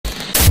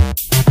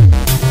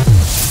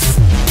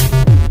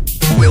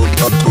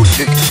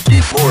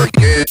C64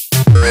 game,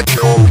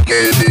 retro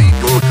gaming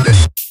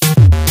goodness.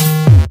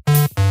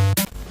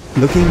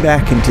 Looking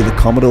back into the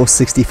Commodore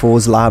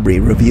 64's library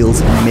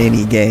reveals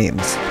many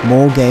games.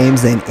 More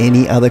games than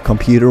any other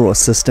computer or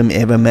system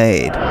ever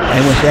made.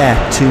 And with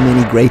that, too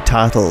many great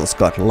titles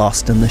got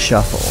lost in the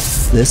shuffle.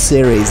 This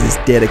series is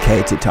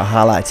dedicated to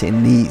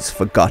highlighting these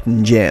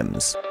forgotten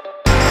gems.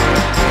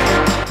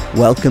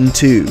 Welcome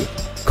to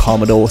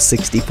Commodore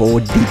 64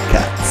 Deep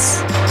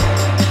Cuts.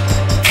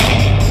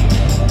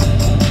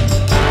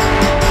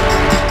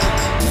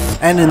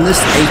 And in this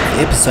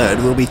 8th episode,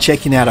 we'll be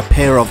checking out a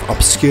pair of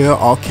obscure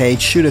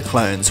arcade shooter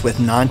clones with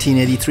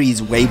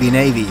 1983's Wavy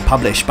Navy,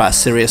 published by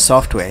Sirius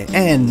Software,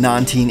 and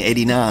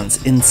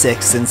 1989's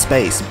Insects in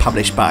Space,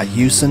 published by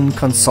Houston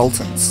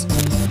Consultants.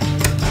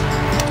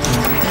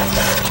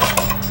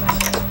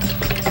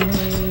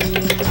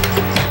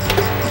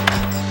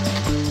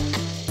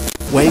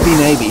 Wavy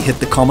Navy hit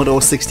the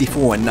Commodore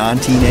 64 in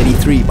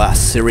 1983 by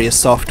Sirius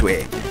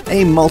Software,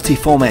 a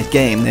multi-format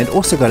game that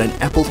also got an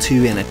Apple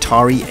II and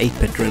Atari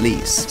 8-bit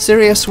release.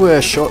 Sirius were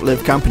a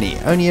short-lived company,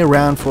 only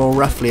around for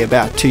roughly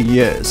about 2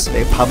 years.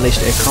 They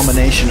published a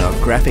combination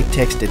of graphic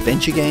text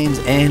adventure games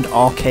and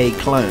arcade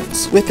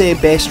clones, with their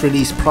best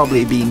release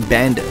probably being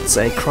Bandits,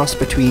 a cross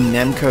between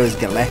Namco's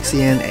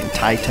Galaxian and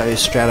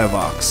Taito's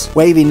Stratovox.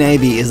 Wavy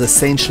Navy is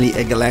essentially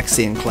a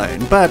Galaxian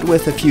clone, but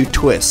with a few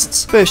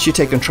twists. First, you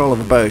take control of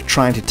a boat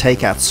trying to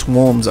take out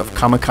swarms of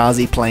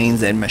kamikaze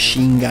planes and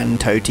machine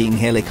gun-toting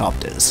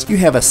helicopters. You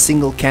have a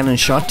single cannon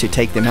shot to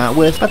take them out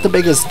with, but the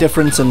biggest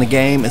difference in the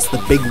game is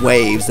the big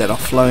waves that are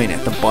flowing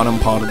at the bottom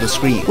part of the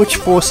screen, which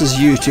forces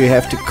you to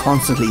have to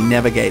constantly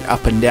navigate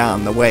up and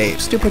down the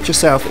waves to put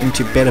yourself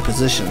into better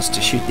positions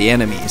to shoot the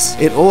enemies.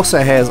 It also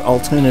has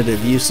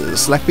alternative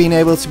uses, like being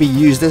able to be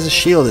used as a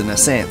shield in a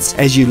sense,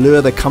 as you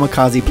lure the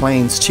kamikaze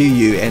planes to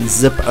you and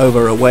zip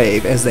over a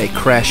wave as they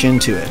crash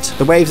into it.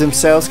 The waves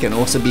themselves can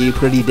also be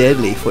pretty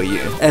deadly for you.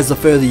 As the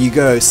further you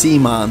go, sea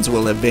mines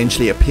will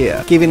eventually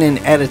appear, giving an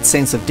added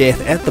sense of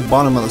death at the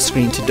bottom of the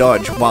screen to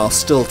dodge while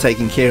still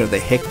taking care of the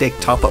hectic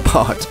top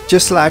part.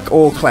 Just like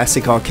all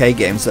classic arcade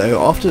games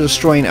though, after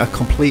destroying a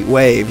complete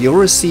wave, you'll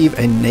receive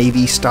a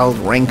Navy-styled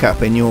rank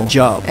up in your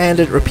job, and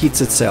it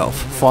repeats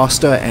itself,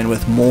 faster and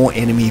with more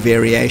enemy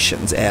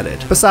variations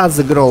added. Besides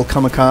the good old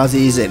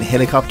kamikazes and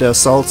helicopter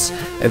assaults,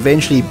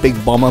 eventually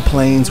big bomber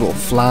planes will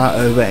fly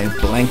over and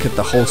blanket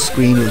the whole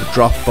screen with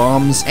drop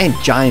bombs, and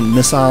giant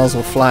missiles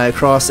will fly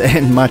across,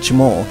 and much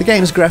more. The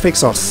game's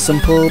graphics are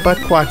simple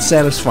but quite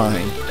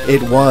satisfying.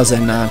 It was a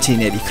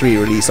 1983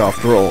 release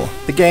after all.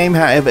 The game,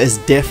 however, is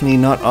definitely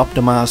not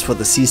optimized for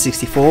the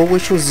C64,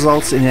 which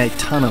results in a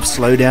ton of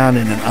slowdown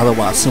in an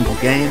otherwise simple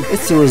game.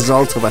 It's the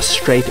result of a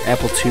straight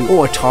Apple II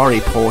or Atari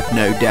port,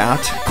 no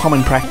doubt,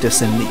 common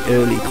practice in the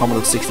early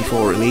Commodore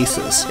 64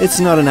 releases.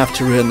 It's not enough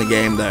to ruin the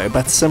game though,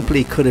 but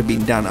simply could have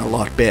been done a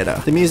lot better.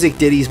 The music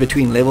ditties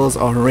between levels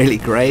are really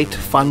great,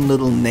 fun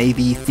little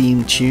Navy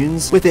themed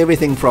tunes, with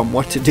everything from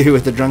What to Do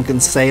with the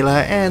Drunken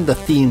Sailor and the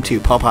theme to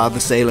Popeye the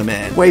Sailor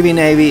Man. Wavy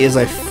Navy is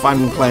a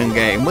fun clone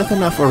game with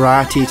enough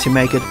variety to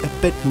make it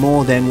a bit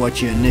more than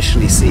what you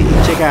initially see.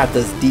 Check out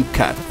this deep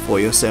cut for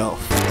yourself.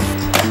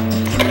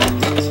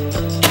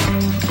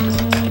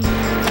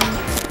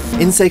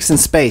 Insects in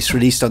Space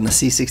released on the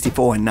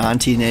C64 in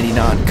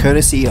 1989,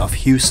 courtesy of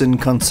Houston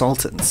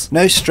Consultants.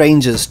 No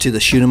strangers to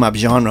the shoot 'em up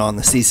genre on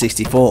the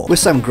C64, with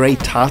some great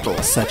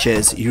titles such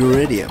as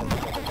Iridium,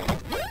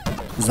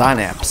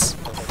 Synapse,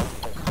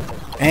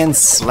 and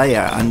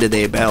Slayer under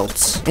their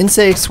belts.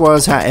 Insects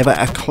was, however,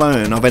 a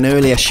clone of an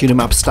earlier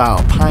shoot-'em-up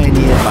style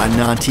pioneered by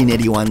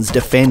 1981's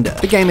Defender.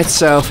 The game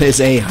itself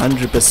is a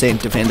 100%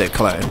 Defender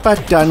clone,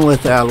 but done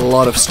with a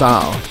lot of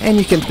style, and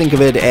you can think of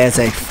it as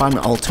a fun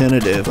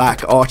alternative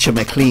like Archer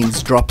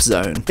McLean's Drop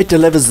Zone. It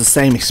delivers the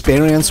same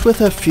experience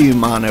with a few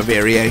minor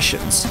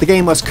variations. The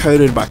game was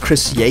coded by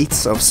Chris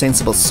Yates of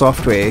Sensible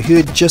Software, who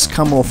had just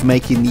come off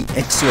making the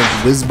excellent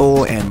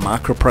Whizball and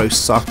Microprose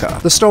Soccer.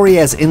 The story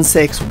has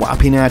insects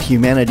wiping out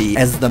humanity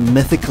as the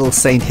mythical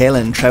St.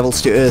 Helen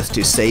travels to Earth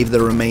to save the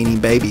remaining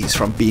babies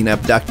from being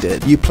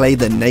abducted. You play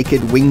the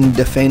naked winged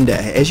defender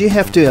as you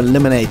have to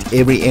eliminate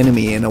every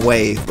enemy in a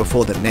wave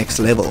before the next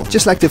level.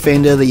 Just like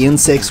Defender, the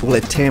insects will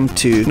attempt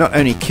to not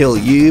only kill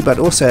you but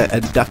also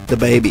abduct the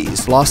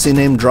babies. Blasting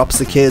them drops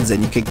the kids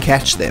and you can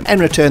catch them and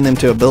return them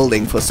to a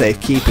building for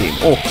safekeeping,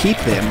 or keep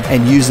them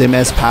and use them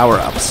as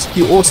power-ups.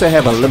 You also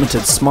have a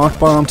limited smart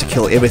bomb to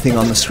kill everything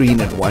on the screen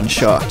in one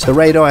shot. The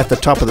radar at the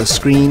top of the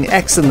screen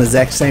acts in the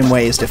exact same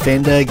way as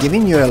Defender,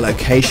 giving you a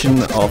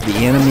location of the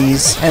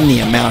enemies and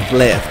the amount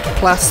left.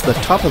 Plus, the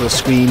top of the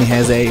screen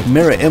has a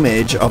mirror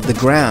image of the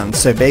ground,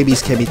 so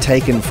babies can be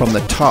taken from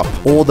the top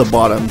or the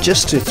bottom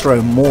just to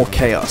throw more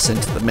chaos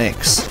into the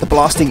mix. The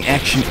blasting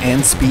action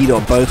and speed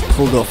are both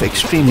pulled off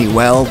extremely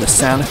well. The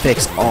sound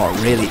effects are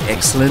really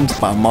excellent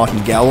by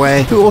Martin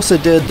Galway, who also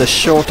did the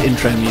short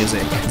intro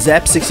music.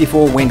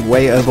 Zap64 went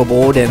way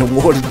overboard and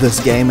awarded this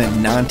game a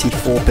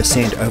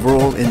 94%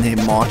 overall in their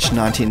March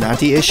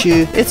 1990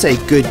 issue. It's a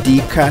good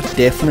deep cut,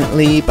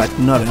 definitely, but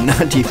not enough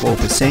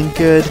 94%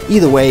 good.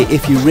 Either way,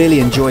 if you really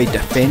enjoy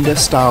Defender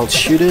style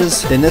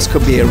shooters, then this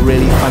could be a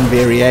really fun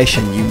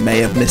variation you may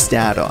have missed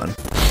out on.